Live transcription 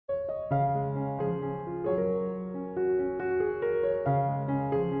Hi,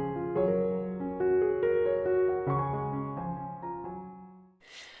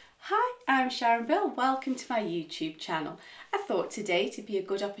 I'm Sharon. Welcome to my YouTube channel. I thought today to be a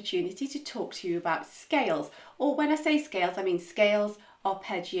good opportunity to talk to you about scales, or when I say scales, I mean scales,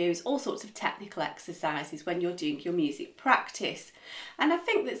 arpeggios, all sorts of technical exercises when you're doing your music practice. And I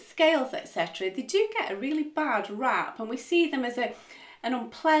think that scales, etc., they do get a really bad rap, and we see them as an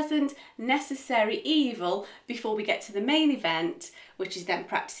unpleasant, necessary evil before we get to the main event, which is then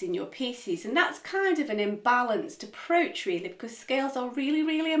practicing your pieces. And that's kind of an imbalanced approach really, because scales are really,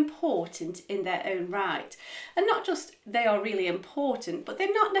 really important in their own right. And not just they are really important, but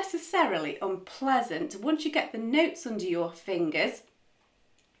they're not necessarily unpleasant. Once you get the notes under your fingers,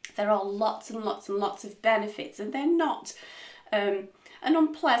 there are lots and lots and lots of benefits, and they're not an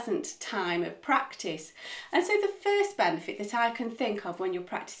unpleasant time of practice. And so the first benefit that I can think of when you're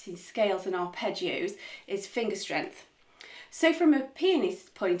practicing scales and arpeggios is finger strength. So from a pianist's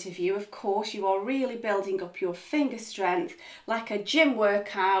point of view, of course, you are really building up your finger strength like a gym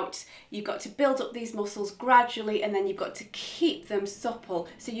workout. You've got to build up these muscles gradually, and then you've got to keep them supple.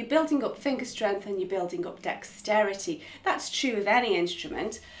 So you're building up finger strength and you're building up dexterity. That's true of any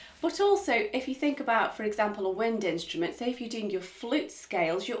instrument. But also, if you think about, for example, a wind instrument, say if you're doing your flute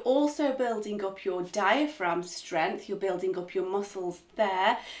scales, you're also building up your diaphragm strength, you're building up your muscles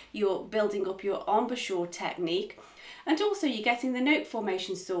there, you're building up your embouchure technique, and also you're getting the note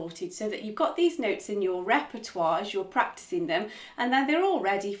formation sorted so that you've got these notes in your repertoire as you're practicing them, and then they're all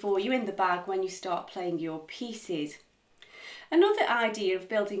ready for you in the bag when you start playing your pieces. Another idea of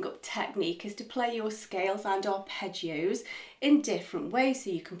building up technique is to play your scales and arpeggios in different ways. So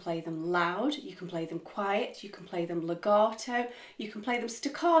you can play them loud, you can play them quiet, you can play them legato, you can play them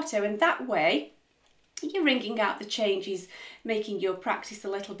staccato, and that way you're ringing out the changes, making your practice a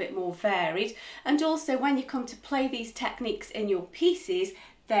little bit more varied. And also when you come to play these techniques in your pieces,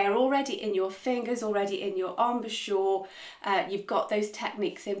 they're already in your fingers, already in your embouchure. You've got those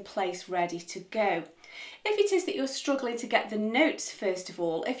techniques in place ready to go. If it is that you're struggling to get the notes, first of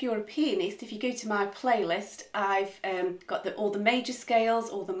all, if you're a pianist, if you go to my playlist, I've got all the major scales,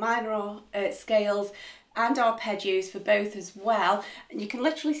 all the minor scales and arpeggios for both as well. And you can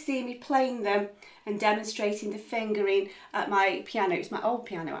literally see me playing them and demonstrating the fingering at my piano. It's my old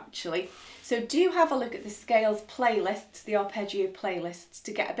piano actually. So do have a look at the scales playlists, the arpeggio playlists,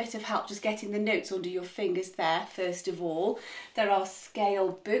 to get a bit of help just getting the notes under your fingers there first of all. There are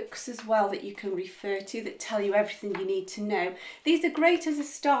scale books as well that you can refer to that tell you everything you need to know. These are great as a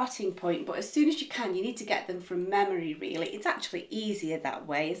starting point, but as soon as you can, you need to get them from memory really. It's actually easier that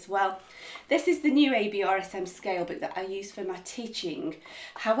way as well. This is the new ABRSM scale book that I use for my teaching.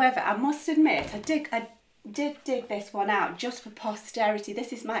 However, I must admit, I did dig this one out just for posterity.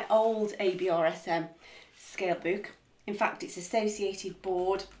 This is my old ABRSM scale book. In fact, it's associated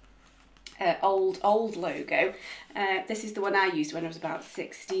board, old logo. This is the one I used when I was about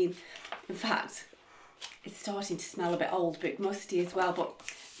 16. In fact, it's starting to smell a bit old, a bit musty as well, but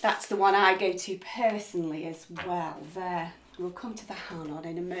that's the one I go to personally as well. There, we'll come to the hand-on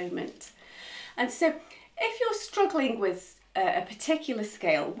in a moment. And so if you're struggling with a particular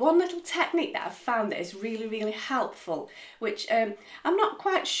scale, one little technique that I've found that is really, really helpful, which I'm not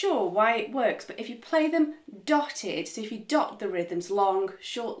quite sure why it works, but if you play them dotted, so if you dot the rhythms long,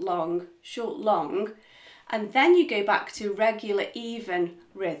 short, long, short, long, and then you go back to regular even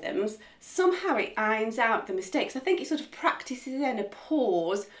rhythms, somehow it irons out the mistakes. I think it sort of practices in a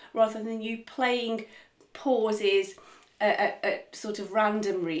pause rather than you playing pauses sort of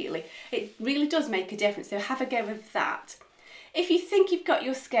random really. It really does make a difference, so have a go with that. If you think you've got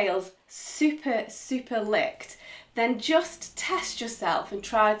your scales super licked, then just test yourself and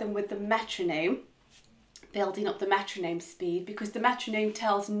try them with the metronome, building up the metronome speed, because the metronome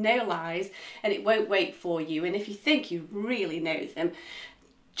tells no lies and it won't wait for you. And if you think you really know them,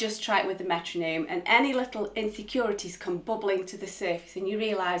 just try it with the metronome, and any little insecurities come bubbling to the surface and you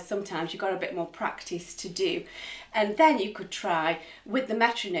realise sometimes you've got a bit more practice to do. And then you could try with the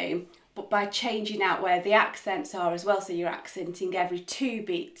metronome, but by changing out where the accents are as well, so you're accenting every 2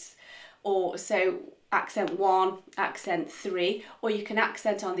 beats, or so accent 1, accent 3, or you can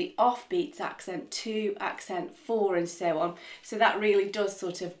accent on the off beats, accent 2, accent 4, and so on. So that really does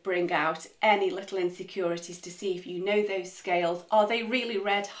sort of bring out any little insecurities to see if you know those scales. Are they really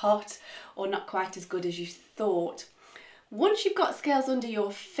red hot or not quite as good as you thought? Once you've got scales under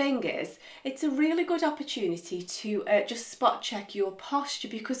your fingers, it's a really good opportunity to just spot check your posture,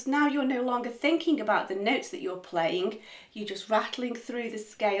 because now you're no longer thinking about the notes that you're playing, you're just rattling through the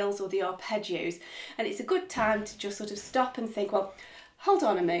scales or the arpeggios, and it's a good time to just sort of stop and think, well, hold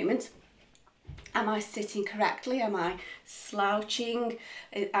on a moment, Am I sitting correctly? Am I slouching?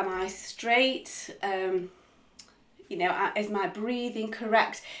 Am I straight? You know, is my breathing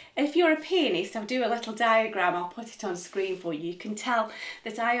correct? If you're a pianist, I'll do a little diagram, I'll put it on screen for you. You can tell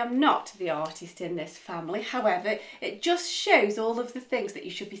that I am not the artist in this family. However, it just shows all of the things that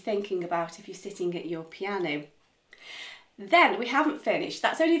you should be thinking about if you're sitting at your piano. Then we haven't finished.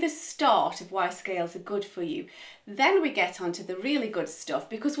 That's only the start of why scales are good for you. Then we get on to the really good stuff,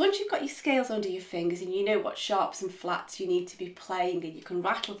 because once you've got your scales under your fingers and you know what sharps and flats you need to be playing and you can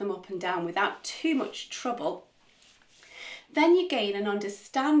rattle them up and down without too much trouble, then you gain an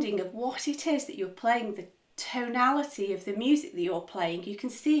understanding of what it is that you're playing, the tonality of the music that you're playing. You can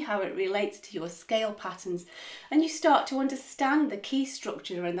see how it relates to your scale patterns, and you start to understand the key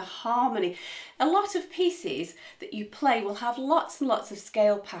structure and the harmony. A lot of pieces that you play will have lots and lots of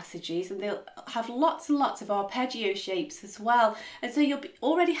scale passages, and they'll have lots and lots of arpeggio shapes as well, and so you'll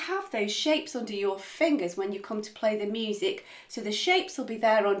already have those shapes under your fingers when you come to play the music. So the shapes will be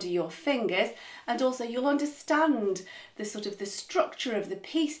there under your fingers, and also you'll understand the sort of the structure of the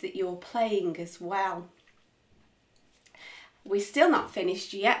piece that you're playing as well. We're still not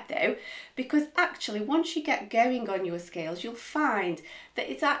finished yet though, because actually once you get going on your scales, you'll find that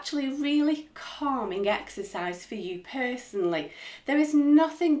it's actually a really calming exercise for you personally. There is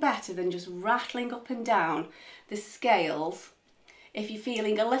nothing better than just rattling up and down the scales if you're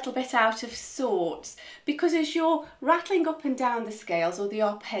feeling a little bit out of sorts, because as you're rattling up and down the scales or the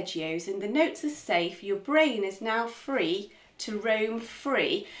arpeggios and the notes are safe, your brain is now free to roam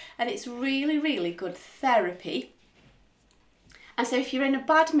free, and it's really, really good therapy. And so if you're in a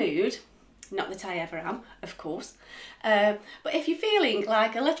bad mood, not that I ever am, of course, but if you're feeling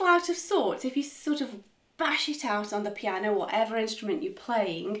like a little out of sorts, if you sort of bash it out on the piano, whatever instrument you're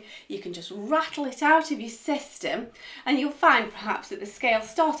playing, you can just rattle it out of your system, and you'll find perhaps that the scales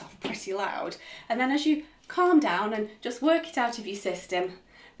start off pretty loud, and then as you calm down and just work it out of your system,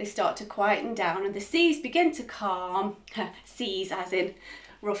 they start to quieten down and the C's begin to calm. C's as in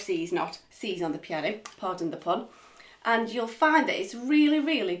rough C's, not C's on the piano, pardon the pun. And you'll find that it's really,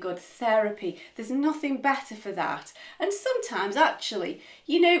 really good therapy. There's nothing better for that. And sometimes actually,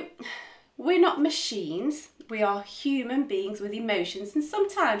 you know, we're not machines. We are human beings with emotions, and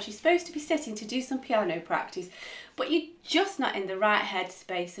sometimes you're supposed to be sitting to do some piano practice, but you're just not in the right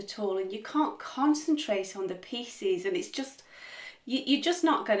headspace at all, and you can't concentrate on the pieces, and it's just, you're just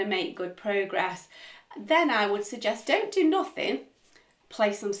not going to make good progress. Then I would suggest don't do nothing,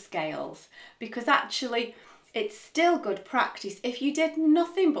 play some scales, because actually it's still good practice. If you did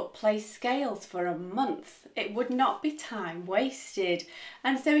nothing but play scales for a month, it would not be time wasted.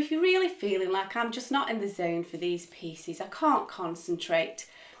 And so if you're really feeling like I'm just not in the zone for these pieces, I can't concentrate,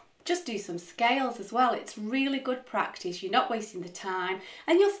 just do some scales as well. It's really good practice. You're not wasting the time,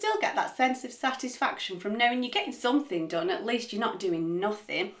 and you'll still get that sense of satisfaction from knowing you're getting something done. At least you're not doing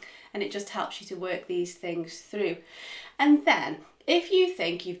nothing, and it just helps you to work these things through. And then if you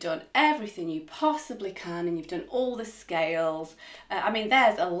think you've done everything you possibly can and you've done all the scales, I mean,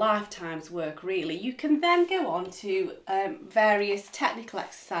 there's a lifetime's work really. You can then go on to various technical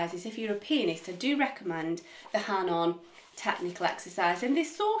exercises. If you're a pianist, I do recommend the hand-on technical exercise, and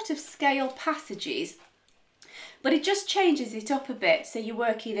this sort of scale passages, but it just changes it up a bit. So you're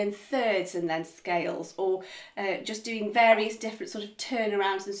working in thirds and then scales, or just doing various different sort of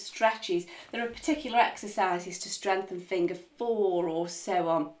turnarounds and stretches. There are particular exercises to strengthen finger 4 or so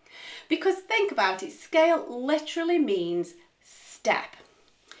on. Because think about it, scale literally means step.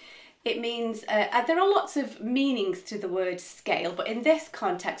 It means, there are lots of meanings to the word scale, but in this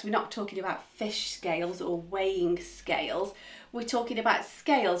context, we're not talking about fish scales or weighing scales. We're talking about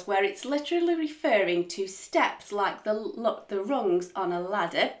scales where it's literally referring to steps like the rungs on a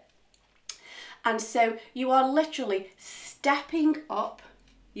ladder. And so you are literally stepping up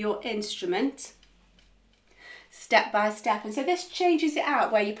your instrument step by step, and so this changes it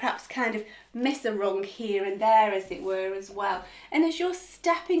out where you perhaps kind of miss a rung here and there, as it were, as well. And as you're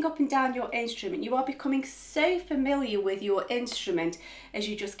stepping up and down your instrument, you are becoming so familiar with your instrument as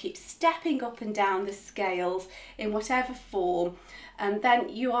you just keep stepping up and down the scales in whatever form, and then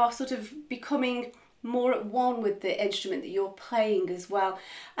you are sort of becoming more at one with the instrument that you're playing as well.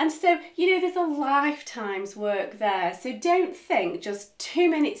 And so, you know, there's a lifetime's work there. So don't think just 2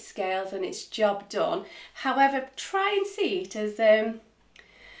 minute scales and it's job done. However, try and see it as a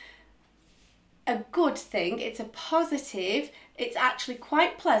good thing. It's a positive. It's actually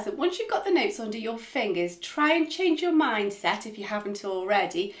quite pleasant. Once you've got the notes under your fingers, try and change your mindset if you haven't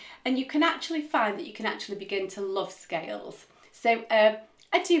already, and you can actually find that you can actually begin to love scales. So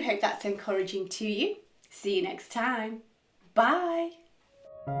I do hope that's encouraging to you. See you next time. Bye.